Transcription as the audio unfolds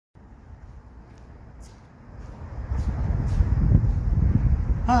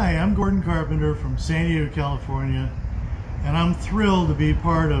Hi, I'm Gordon Carpenter from San Diego, California, and I'm thrilled to be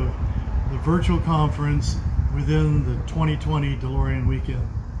part of the virtual conference within the 2020 DeLorean weekend.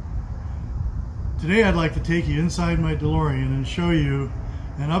 Today I'd like to take you inside my DeLorean and show you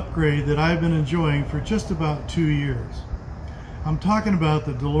an upgrade that I've been enjoying for just about 2 years. I'm talking about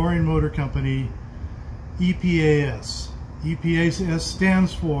the DeLorean Motor Company EPAS. EPAS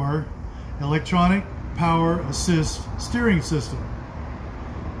stands for Electronic Power Assist Steering System.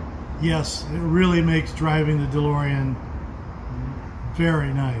 Yes, it really makes driving the DeLorean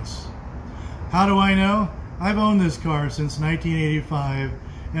very nice. How do I know? I've owned this car since 1985,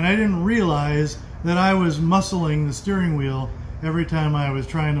 and I didn't realize that I was muscling the steering wheel every time I was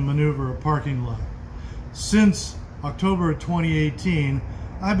trying to maneuver a parking lot. Since October of 2018,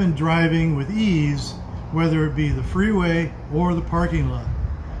 I've been driving with ease, whether it be the freeway or the parking lot.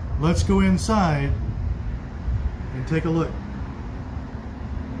 Let's go inside and take a look.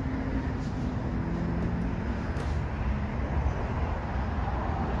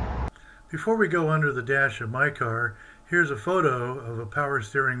 Before we go under the dash of my car, here's a photo of a power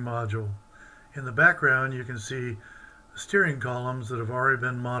steering module. In the background you can see steering columns that have already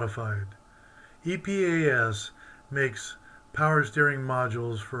been modified. EPAS makes power steering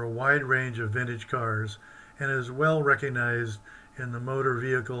modules for a wide range of vintage cars and is well recognized in the motor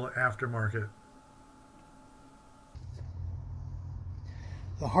vehicle aftermarket.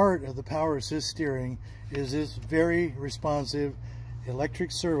 The heart of the power assist steering is this very responsive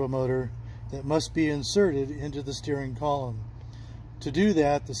electric servo motor that must be inserted into the steering column. To do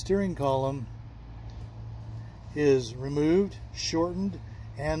that, the steering column is removed, shortened,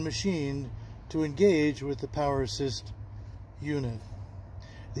 and machined to engage with the power assist unit.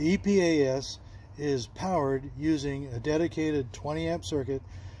 The EPAS is powered using a dedicated 20 amp circuit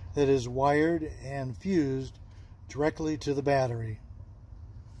that is wired and fused directly to the battery.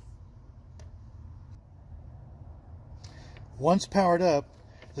 Once powered up,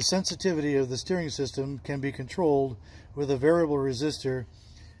 the sensitivity of the steering system can be controlled with a variable resistor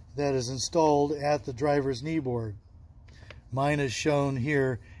that is installed at the driver's knee board. Mine is shown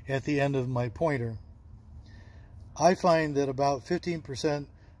here at the end of my pointer. I find that about 15%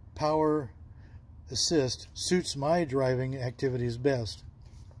 power assist suits my driving activities best.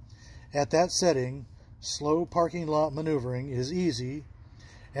 At that setting, slow parking lot maneuvering is easy,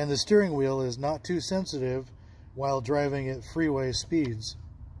 and the steering wheel is not too sensitive while driving at freeway speeds.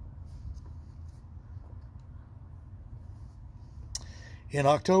 In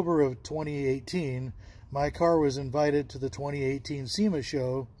October of 2018, my car was invited to the 2018 SEMA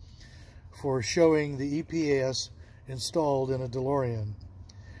show for showing the EPAS installed in a DeLorean.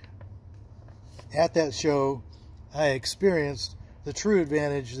 At that show, I experienced the true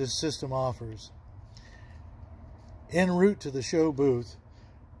advantage this system offers. En route to the show booth,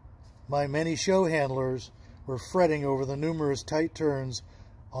 my many show handlers were fretting over the numerous tight turns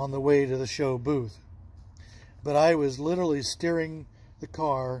on the way to the show booth. But I was literally steering the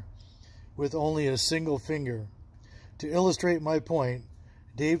car with only a single finger. To illustrate my point,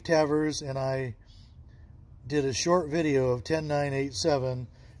 Dave Tavers and I did a short video of 10987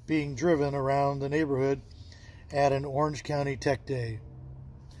 being driven around the neighborhood at an Orange County Tech Day.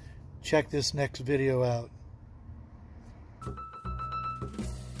 Check this next video out.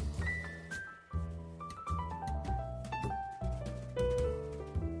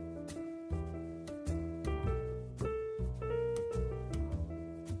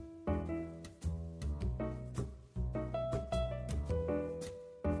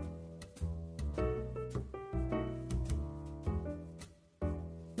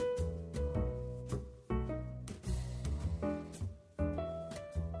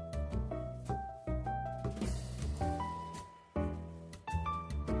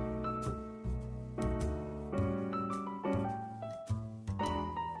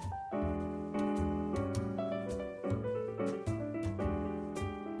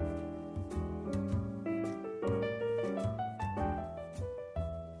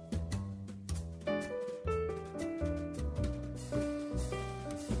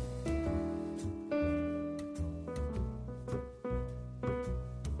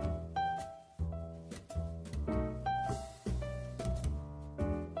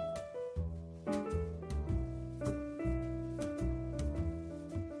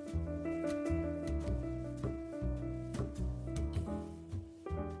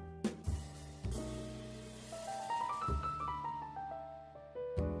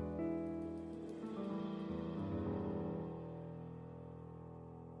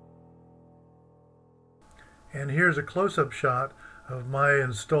 And here's a close-up shot of my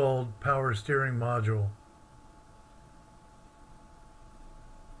installed power steering module.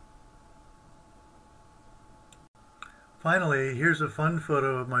 Finally, here's a fun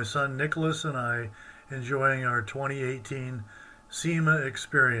photo of my son Nicholas and I enjoying our 2018 SEMA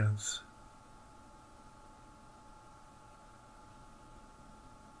experience.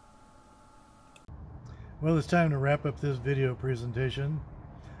 Well, it's time to wrap up this video presentation.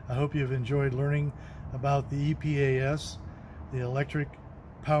 I hope you've enjoyed learning about the EPAS, the Electric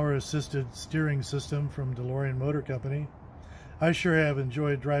Power Assisted Steering System from DeLorean Motor Company. I sure have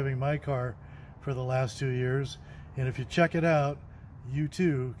enjoyed driving my car for the last 2 years, and if you check it out, you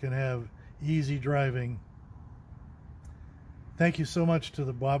too can have easy driving. Thank you so much to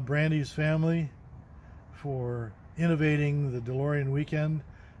the Bob Brandeis family for innovating the DeLorean weekend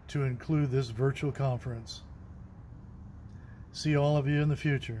to include this virtual conference. See all of you in the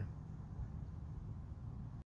future.